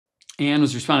Anne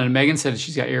was responding to Megan, said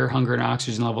she's got air hunger and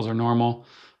oxygen levels are normal.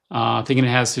 Thinking it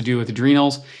has to do with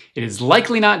adrenals. It is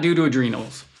likely not due to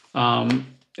adrenals. And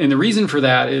the reason for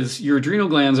that is your adrenal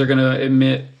glands are going to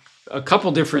emit a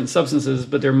couple different substances,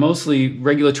 but they're mostly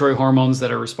regulatory hormones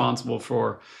that are responsible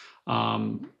for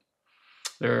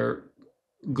their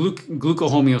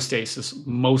glucohomeostasis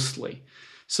mostly.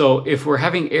 So if we're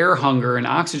having air hunger and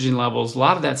oxygen levels, a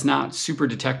lot of that's not super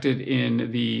detected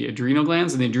in the adrenal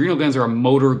glands, and the adrenal glands are a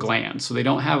motor gland, so they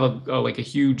don't have like a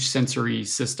huge sensory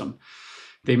system.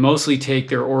 They mostly take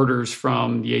their orders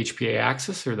from the HPA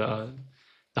axis or the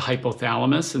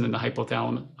hypothalamus, and then the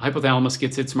hypothalamus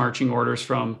gets its marching orders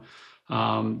from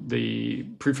the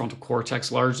prefrontal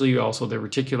cortex, largely also the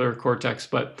reticular cortex,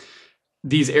 but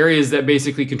these areas that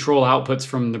basically control outputs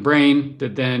from the brain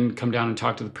that then come down and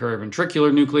talk to the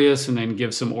periventricular nucleus and then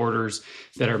give some orders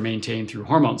that are maintained through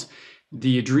hormones.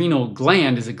 The adrenal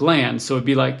gland is a gland, so it'd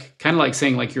be like kind of like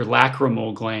saying like your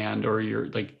lacrimal gland or your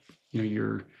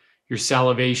your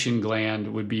salivation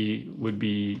gland would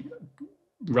be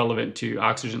relevant to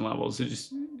oxygen levels. It's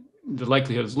just, the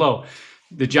likelihood is low.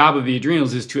 The job of the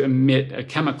adrenals is to emit a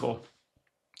chemical,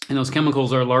 and those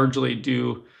chemicals are largely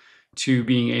due to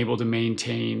being able to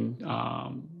maintain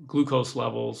glucose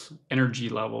levels, energy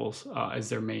levels as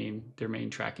their main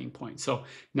tracking point. So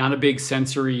not a big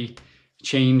sensory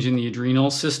change in the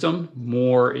adrenal system,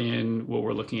 more in what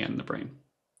we're looking at in the brain.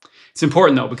 It's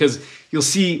important though, because you'll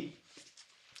see,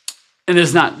 and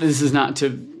this is not to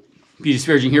be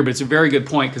disparaging here, but it's a very good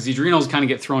point because the adrenals kind of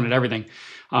get thrown at everything.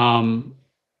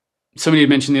 Somebody had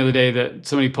mentioned the other day that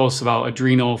somebody posts about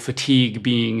adrenal fatigue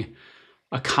being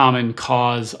a common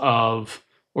cause of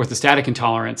orthostatic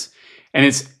intolerance. And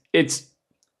it's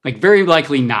like very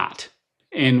likely not.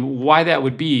 And why that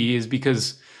would be is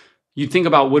because you think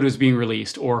about what is being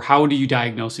released, or how do you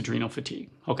diagnose adrenal fatigue?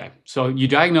 Okay, so you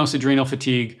diagnose adrenal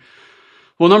fatigue.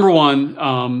 Well, number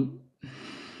one,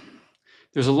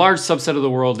 there's a large subset of the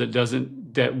world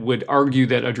that would argue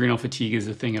that adrenal fatigue is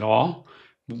a thing at all.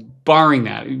 Barring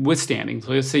that, withstanding,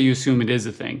 so let's say you assume it is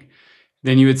a thing.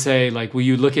 Then you would say, like, well,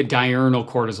 you look at diurnal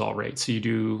cortisol rates. So you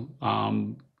do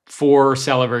 4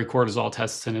 salivary cortisol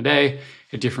tests in a day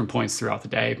at different points throughout the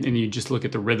day, and you just look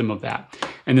at the rhythm of that.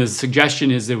 And the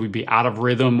suggestion is that we'd be out of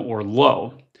rhythm or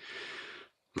low.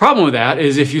 Problem with that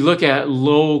is if you look at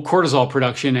low cortisol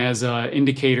production as an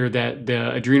indicator that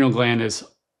the adrenal gland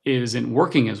isn't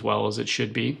working as well as it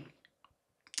should be,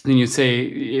 then you say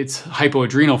it's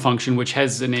hypoadrenal function, which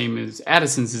has the name as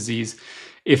Addison's disease,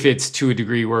 if it's to a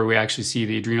degree where we actually see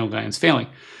the adrenal glands failing.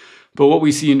 But what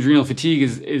we see in adrenal fatigue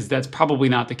is that's probably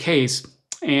not the case.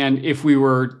 And if we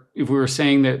were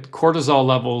saying that cortisol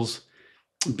levels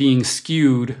being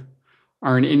skewed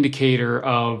are an indicator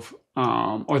of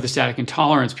orthostatic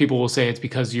intolerance, people will say it's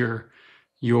because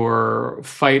your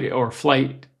fight or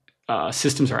flight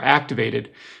systems are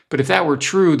activated. But if that were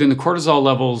true, then the cortisol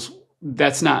levels,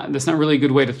 that's not really a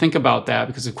good way to think about that,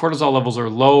 because if cortisol levels are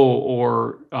low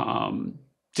or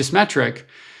dysmetric,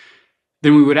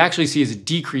 then we would actually see as a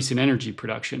decrease in energy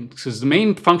production. Because the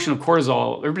main function of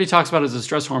cortisol, everybody talks about it as a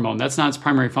stress hormone. That's not its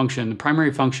primary function. The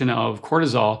primary function of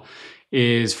cortisol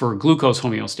is for glucose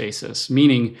homeostasis,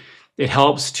 meaning it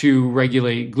helps to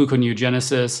regulate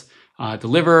gluconeogenesis at the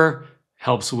liver,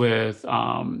 helps with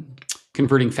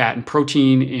converting fat and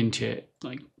protein into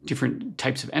like different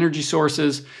types of energy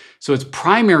sources. So its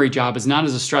primary job is not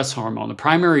as a stress hormone. The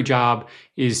primary job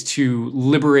is to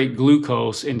liberate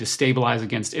glucose and to stabilize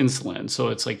against insulin. So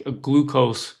it's like a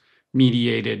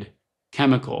glucose-mediated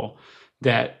chemical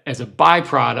that, as a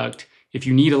byproduct, if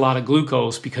you need a lot of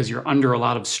glucose because you're under a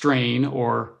lot of strain,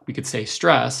 or we could say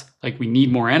stress, like we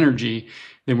need more energy,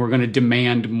 then we're going to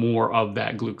demand more of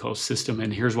that glucose system.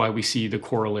 And here's why we see the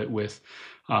correlate with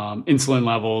insulin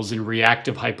levels and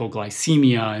reactive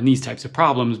hypoglycemia and these types of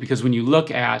problems, because when you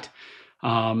look at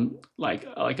like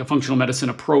a functional medicine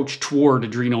approach toward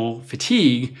adrenal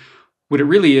fatigue, what it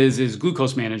really is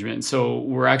glucose management. So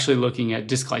we're actually looking at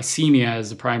dysglycemia as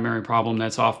the primary problem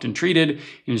that's often treated,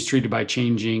 and is treated by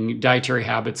changing dietary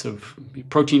habits of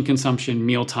protein consumption,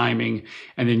 meal timing,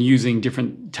 and then using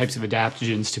different types of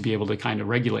adaptogens to be able to kind of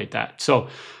regulate that. So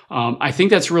I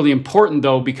think that's really important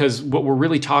though, because what we're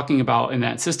really talking about in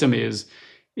that system is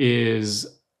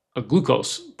a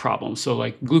glucose problem. So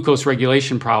like glucose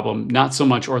regulation problem, not so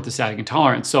much orthostatic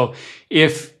intolerance. So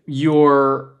if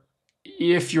your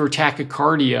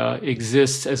tachycardia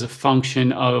exists as a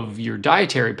function of your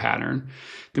dietary pattern,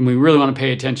 then we really want to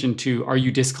pay attention to, are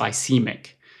you dysglycemic?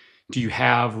 Do you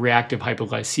have reactive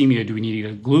hypoglycemia? Do we need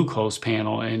a glucose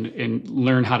panel and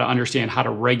learn how to understand how to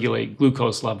regulate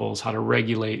glucose levels, how to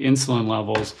regulate insulin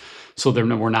levels, So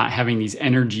we're not having these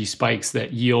energy spikes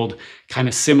that yield kind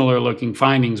of similar looking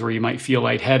findings where you might feel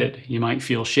lightheaded, you might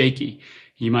feel shaky,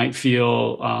 you might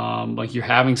feel like you're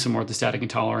having some orthostatic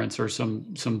intolerance or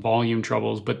some volume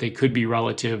troubles, but they could be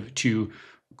relative to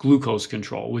glucose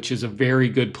control, which is a very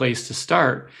good place to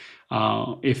start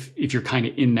if you're kind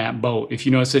of in that boat. If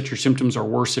you notice that your symptoms are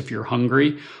worse if you're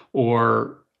hungry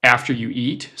or after you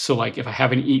eat. So like if I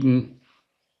haven't eaten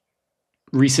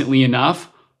recently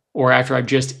enough or after I've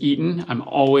just eaten, I'm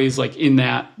always like in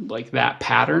that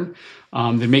pattern,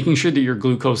 then making sure that your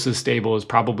glucose is stable is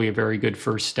probably a very good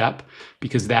first step,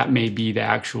 because that may be the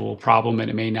actual problem and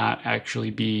it may not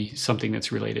actually be something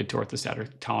that's related to orthostatic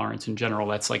tolerance in general.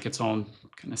 That's like its own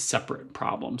kind of separate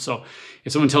problem. So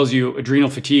if someone tells you adrenal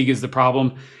fatigue is the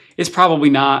problem, it's probably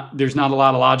not. There's not a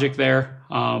lot of logic there.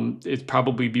 It'd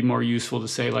probably be more useful to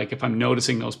say, like, if I'm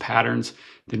noticing those patterns,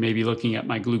 then maybe looking at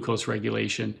my glucose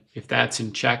regulation. If that's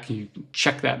in check, you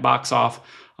check that box off,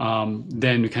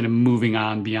 then kind of moving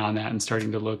on beyond that and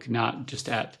starting to look not just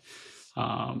at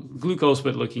glucose,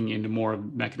 but looking into more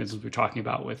mechanisms we're talking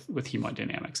about with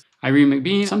hemodynamics. Irene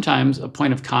McBean, sometimes a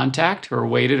point of contact or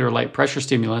weighted or light pressure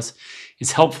stimulus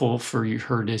is helpful for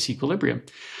her disequilibrium.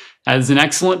 That is an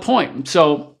excellent point.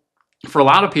 So for a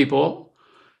lot of people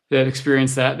that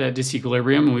experience that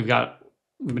disequilibrium, and we've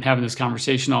been having this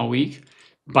conversation all week,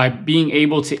 by being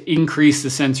able to increase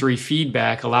the sensory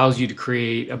feedback allows you to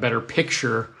create a better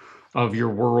picture of your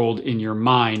world in your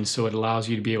mind. So it allows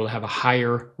you to be able to have a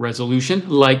higher resolution,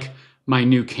 like my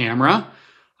new camera,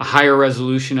 a higher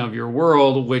resolution of your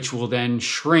world, which will then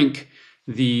shrink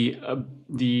the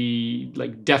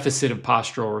like deficit of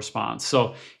postural response.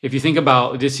 So if you think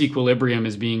about disequilibrium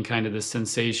as being kind of the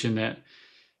sensation that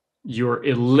your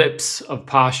ellipse of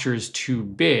posture is too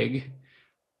big,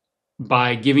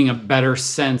 by giving a better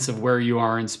sense of where you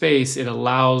are in space, it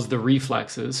allows the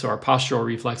reflexes, so our postural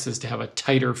reflexes, to have a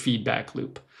tighter feedback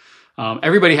loop.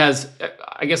 Everybody has,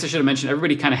 I guess I should have mentioned,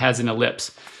 everybody kind of has an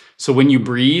ellipse. So when you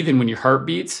breathe and when your heart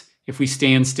beats, if we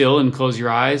stand still and close your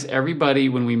eyes, everybody,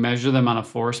 when we measure them on a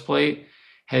force plate,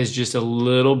 has just a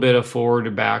little bit of forward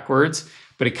to backwards,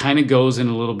 but it kind of goes in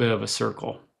a little bit of a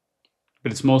circle,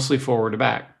 but it's mostly forward to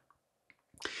back.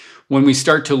 When we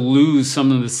start to lose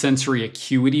some of the sensory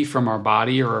acuity from our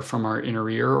body or from our inner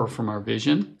ear or from our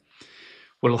vision,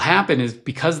 what will happen is,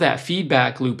 because that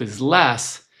feedback loop is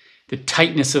less, the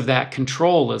tightness of that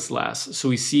control is less. So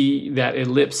we see that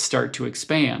ellipse start to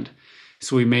expand.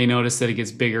 So we may notice that it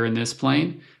gets bigger in this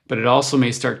plane, but it also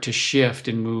may start to shift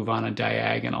and move on a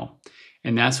diagonal.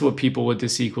 And that's what people with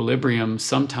disequilibrium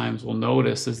sometimes will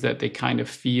notice, is that they kind of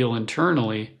feel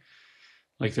internally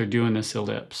like they're doing this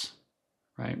ellipse,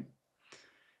 right?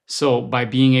 So by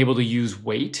being able to use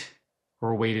weight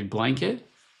or a weighted blanket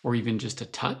or even just a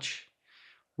touch,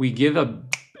 we give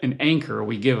an anchor,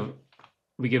 we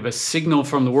give a signal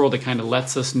from the world that kind of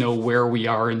lets us know where we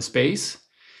are in space,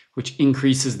 which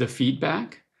increases the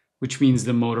feedback, which means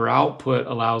the motor output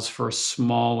allows for a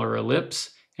smaller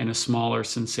ellipse and a smaller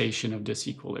sensation of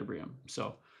disequilibrium.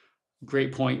 So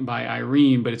great point by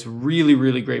Irene, but it's a really,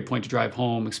 really great point to drive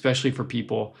home, especially for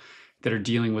people that are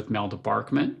dealing with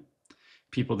maldebarkment,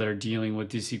 people that are dealing with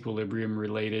disequilibrium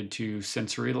related to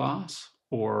sensory loss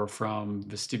or from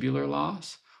vestibular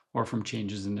loss or from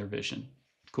changes in their vision.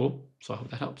 Cool? So I hope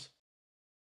that helps.